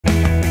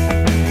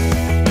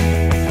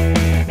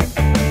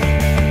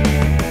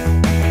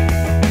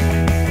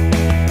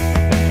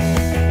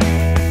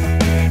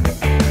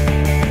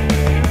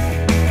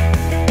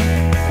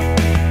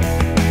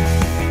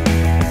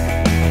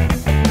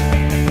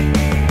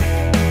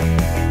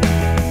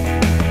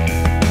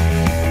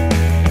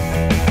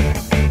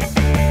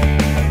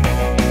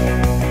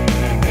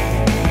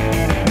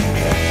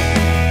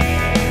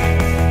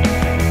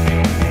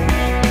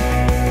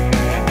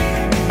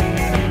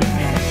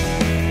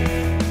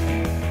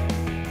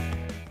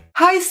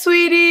Hi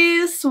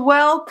sweeties,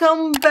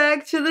 welcome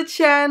back to the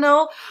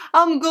channel.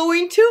 I'm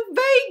going to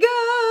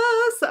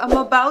Vegas. I'm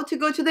about to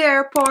go to the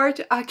airport.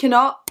 I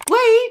cannot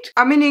wait.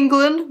 I'm in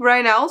England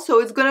right now, so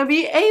it's gonna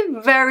be a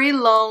very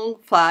long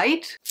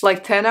flight,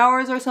 like 10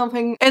 hours or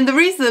something. And the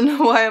reason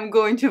why I'm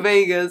going to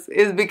Vegas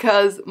is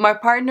because my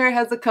partner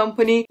has a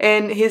company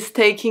and he's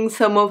taking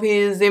some of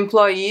his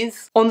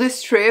employees on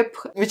this trip,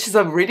 which is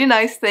a really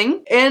nice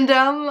thing. And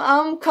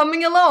I'm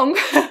coming along.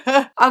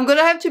 I'm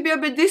gonna have to be a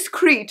bit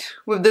discreet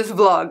with this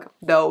vlog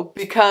though,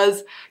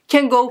 because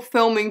can't go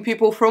filming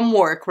people from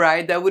work,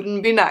 right? That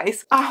wouldn't be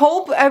nice. I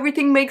hope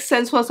everything makes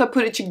sense once I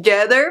put it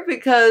together,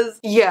 because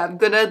yeah, I'm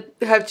gonna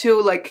have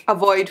to like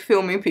avoid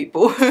filming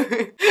people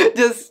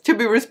just to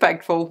be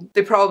respectful.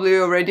 They probably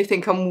already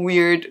think I'm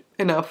weird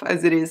enough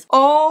as it is.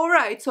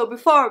 Alright, so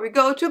before we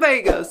go to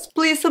Vegas,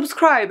 please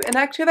subscribe and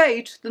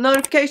activate the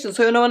notifications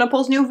so you know when I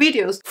post new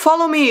videos.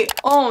 Follow me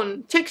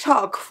on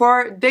TikTok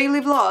for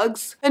daily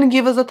vlogs and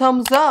give us a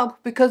thumbs up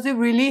because it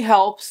really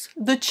helps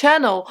the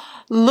channel.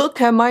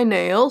 Look at my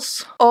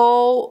nails.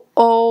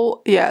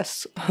 Oh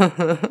yes.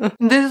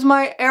 This is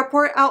my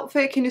airport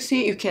outfit. Can you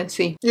see? You can't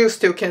see. You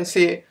still can't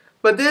see it.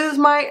 But this is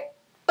my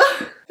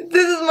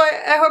this is my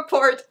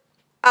airport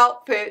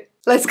outfit.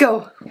 Let's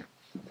go.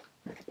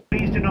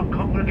 Please do not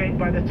congregate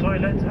by the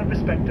toilets and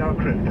respect our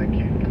crew, thank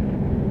you.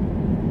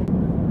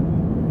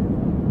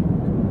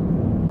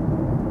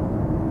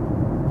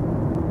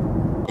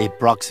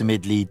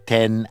 Approximately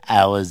 10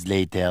 hours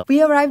later.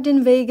 We arrived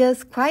in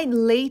Vegas quite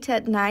late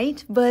at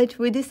night, but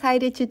we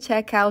decided to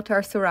check out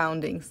our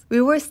surroundings. We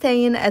were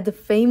staying at the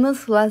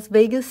famous Las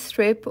Vegas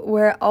Strip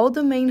where all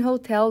the main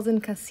hotels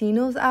and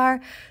casinos are,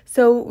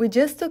 so we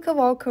just took a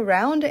walk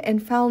around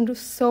and found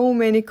so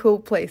many cool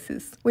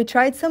places. We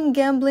tried some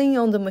gambling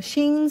on the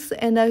machines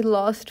and I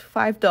lost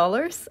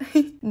 $5.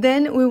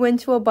 Then we went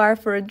to a bar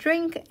for a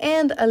drink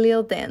and a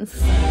little dance.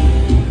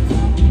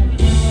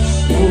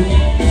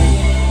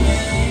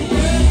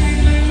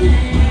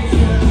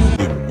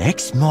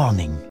 Next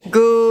morning.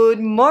 Good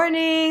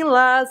morning,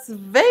 Las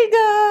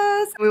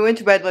Vegas! We went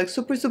to bed like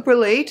super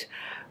late,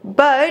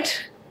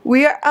 but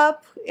we are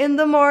up in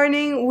the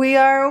morning. We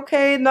are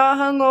okay, not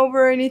hungover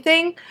or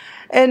anything.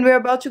 And we're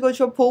about to go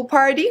to a pool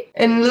party.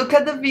 And look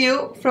at the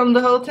view from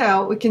the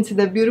hotel. We can see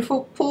the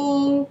beautiful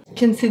pool. You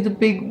can see the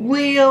big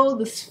wheel,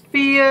 the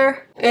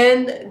sphere.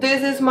 And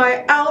this is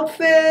my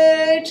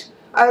outfit.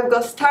 I've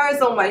got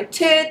stars on my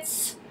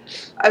tits.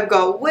 I've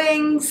got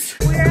wings.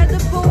 We're at the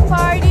pool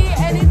party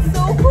and it's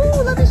so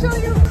cool. Let me show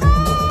you.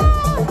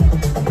 Ah!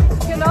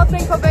 Cannot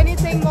think of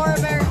anything more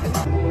American.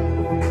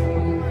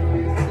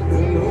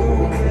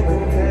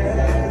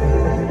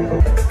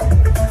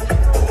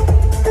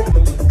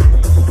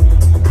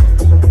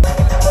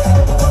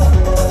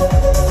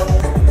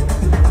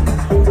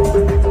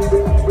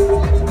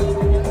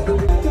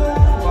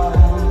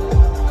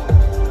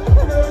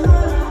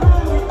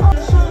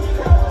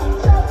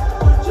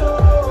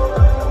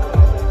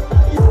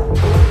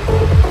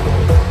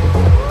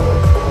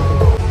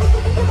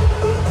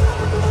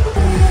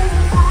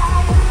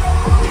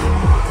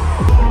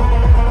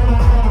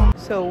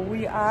 So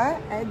we are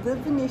at the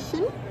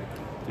Venetian.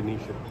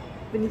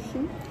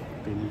 Venetian?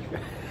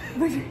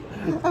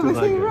 Am I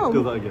saying wrong?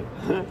 Do that again.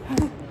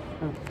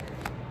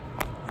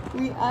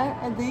 We are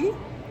at the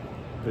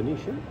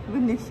Venetian?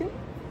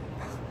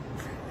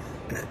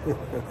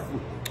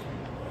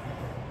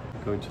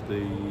 Going to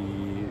the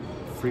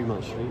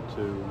Fremont Street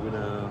to win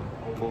our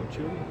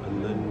fortune,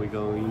 and then we're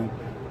going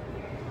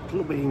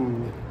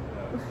clubbing.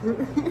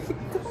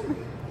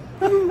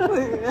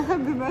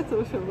 Heavy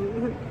metal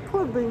show.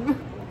 Clubbing.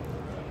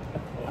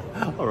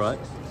 Alright.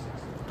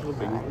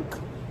 Clubbing.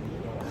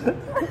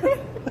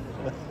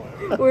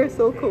 We're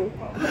so cool.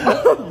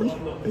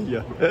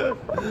 Yeah.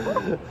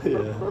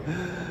 Yeah.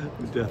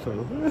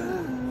 Definitely.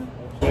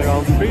 We're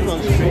on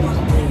Fremont Street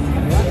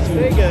in Las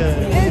Vegas.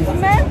 It's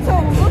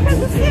mental! Look at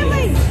the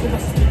ceiling!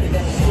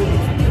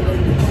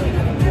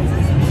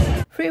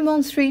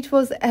 Fremont Street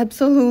was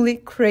absolutely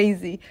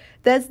crazy.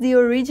 That's the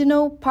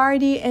original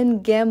party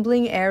and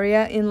gambling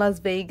area in Las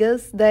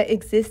Vegas that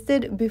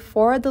existed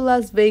before the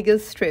Las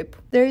Vegas Strip.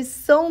 There is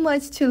so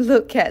much to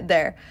look at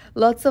there.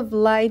 Lots of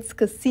lights,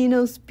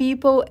 casinos,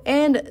 people,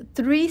 and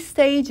 3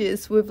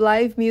 stages with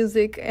live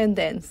music and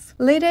dance.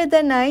 Later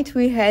that night,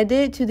 we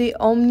headed to the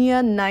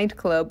Omnia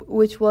nightclub,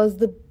 which was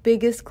the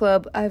biggest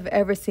club I've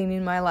ever seen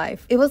in my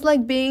life. It was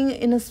like being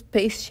in a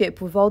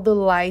spaceship with all the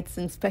lights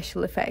and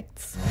special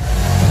effects.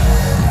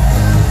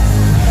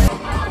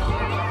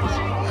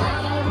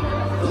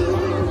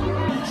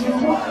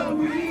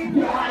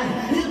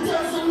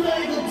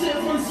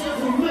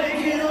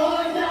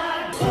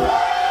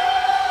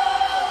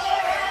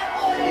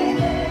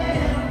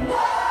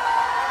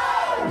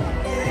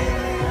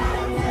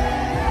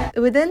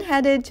 We then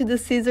headed to the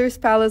Caesars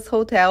Palace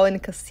Hotel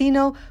and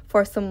Casino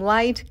for some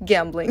light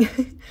gambling.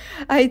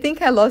 I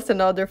think I lost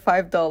another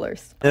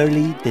 $5.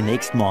 Early the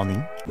next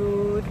morning.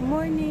 Good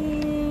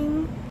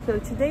morning! So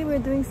today we're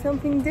doing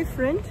something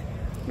different.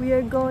 We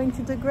are going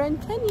to the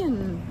Grand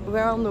Canyon.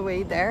 We're on the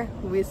way there.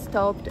 We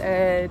stopped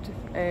at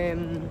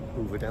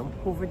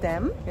Hoover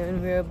Dam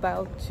and we're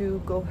about to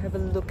go have a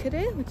look at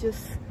it. We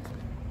just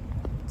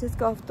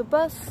got off the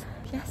bus.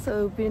 Yeah, so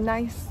it would be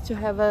nice to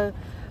have a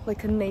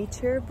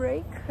nature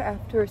break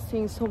after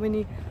seeing so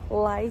many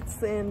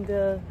lights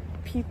and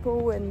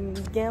people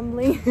and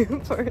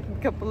gambling for a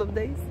couple of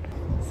days.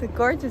 It's a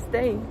gorgeous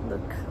day.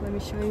 Look, let me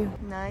show you.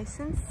 Nice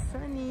and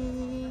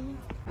sunny.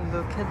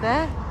 Look at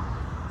that.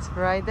 It's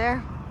right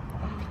there.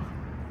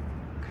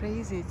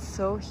 Crazy, it's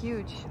so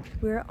huge.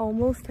 We're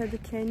almost at the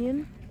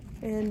canyon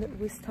and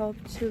we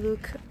stopped to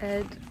look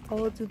at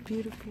all the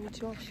beautiful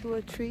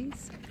Joshua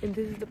trees. And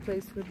this is the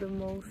place with the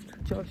most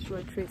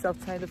Joshua trees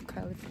outside of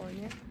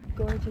California.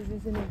 Gorgeous,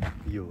 isn't it?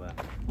 You are.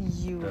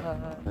 You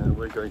are.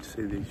 We're going to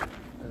see these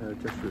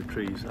Joshua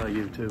trees. Are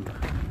you too?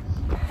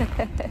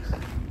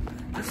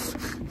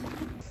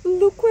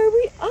 Look where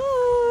we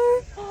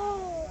are!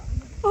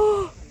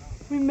 Oh,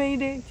 we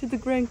made it to the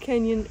Grand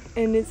Canyon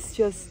and it's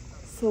just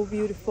so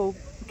beautiful.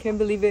 I can't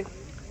believe it.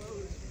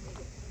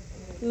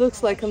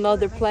 Looks like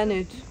another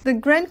planet. The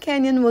Grand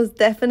Canyon was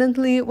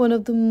definitely one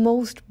of the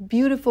most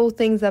beautiful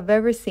things I've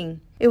ever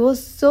seen. It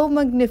was so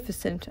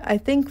magnificent. I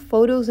think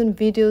photos and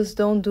videos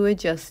don't do it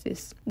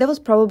justice. That was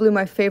probably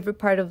my favorite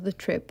part of the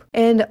trip.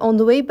 And on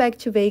the way back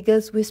to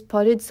Vegas, we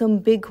spotted some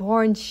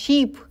bighorn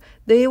sheep.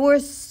 They were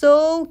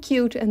so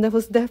cute and that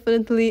was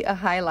definitely a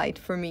highlight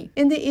for me.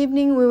 In the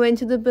evening, we went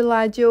to the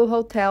Bellagio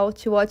Hotel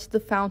to watch the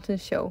fountain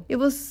show. It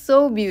was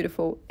so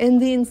beautiful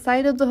and the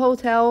inside of the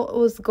hotel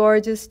was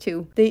gorgeous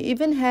too. They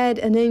even had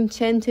an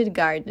enchanted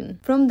garden.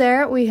 From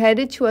there, we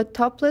headed to a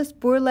topless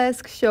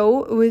burlesque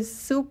show with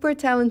super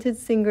talented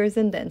singers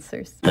and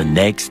dancers. The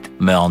next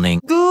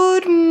morning.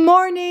 Good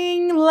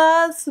morning,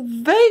 Las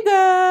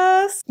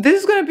Vegas!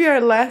 This is gonna be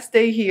our last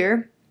day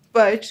here.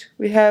 But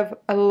we have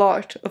a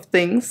lot of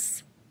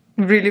things,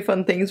 really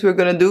fun things we're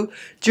gonna do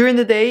during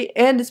the day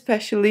and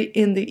especially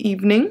in the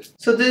evening.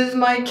 So this is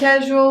my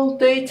casual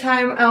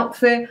daytime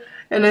outfit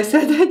and I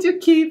said that to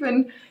Keith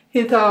and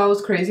he thought I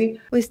was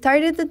crazy. We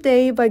started the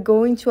day by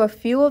going to a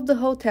few of the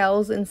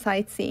hotels and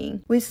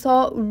sightseeing. We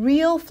saw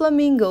real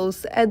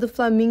flamingos at the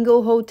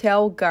Flamingo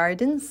Hotel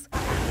Gardens.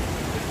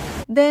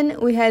 Then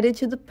we headed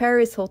to the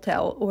Paris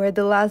Hotel, where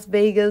the Las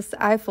Vegas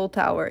Eiffel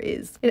Tower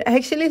is. It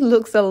actually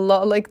looks a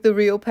lot like the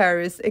real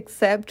Paris,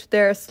 except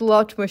there are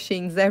slot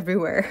machines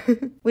everywhere.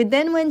 We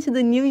then went to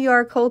the New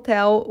York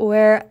Hotel,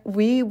 where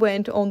we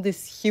went on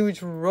this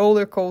huge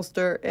roller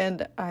coaster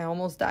and I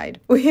almost died.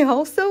 We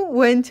also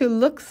went to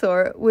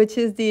Luxor, which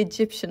is the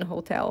Egyptian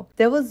hotel.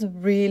 That was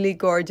really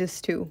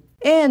gorgeous too.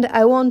 And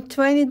I won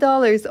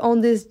 $20 on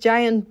this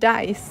giant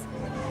dice.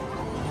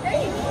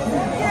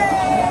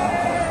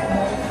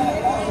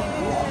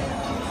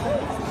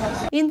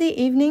 In the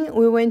evening,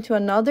 we went to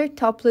another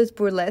topless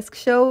burlesque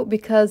show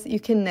because you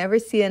can never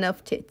see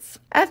enough tits.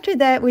 After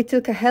that, we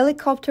took a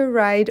helicopter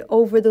ride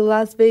over the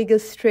Las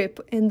Vegas Strip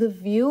and the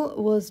view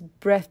was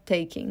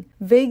breathtaking.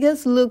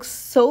 Vegas looks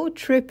so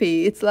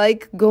trippy, it's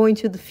like going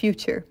to the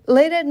future.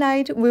 Late at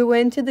night, we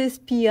went to this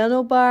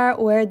piano bar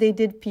where they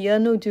did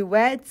piano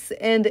duets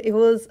and it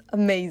was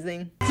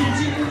amazing.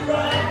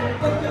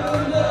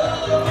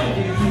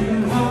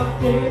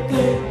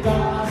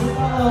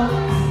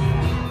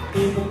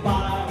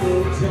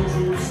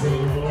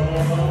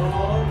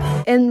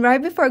 And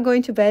right before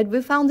going to bed,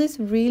 we found these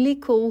really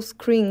cool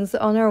screens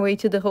on our way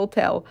to the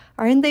hotel.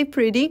 Aren't they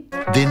pretty?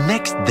 The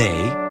next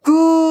day.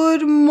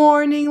 Good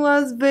morning,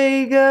 Las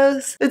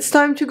Vegas. It's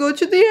time to go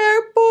to the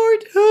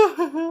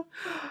airport.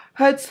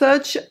 Had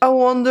such a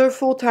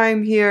wonderful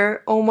time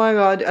here. Oh my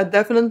god, I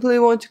definitely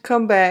want to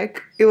come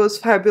back. It was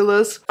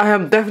fabulous. I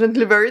am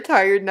definitely very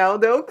tired now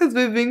though, because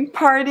we've been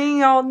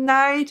partying all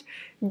night.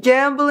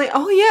 Gambling.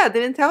 Oh yeah, I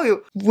didn't tell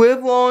you.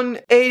 We've won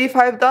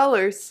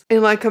 $85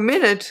 in like a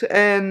minute.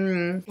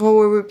 What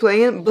were we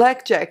playing?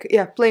 Blackjack.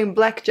 Yeah, playing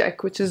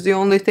blackjack, which is the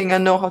only thing I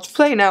know how to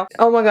play now.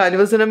 Oh my god, it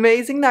was an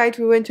amazing night.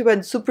 We went to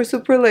bed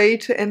super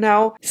late and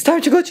now it's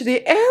time to go to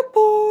the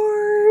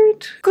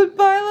airport.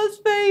 Goodbye, Las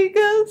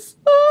Vegas.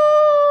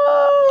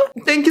 Ah.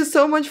 Thank you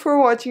so much for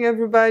watching,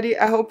 everybody.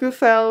 I hope you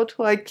felt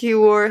like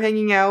you were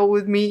hanging out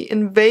with me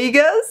in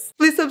Vegas.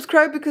 Please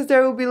subscribe because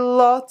there will be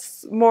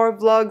lots more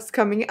vlogs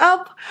coming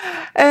up.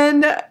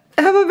 And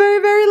have a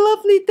very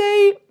lovely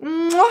day.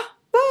 Mwah.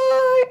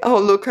 Bye.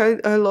 Oh look,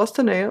 I lost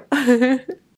a nail.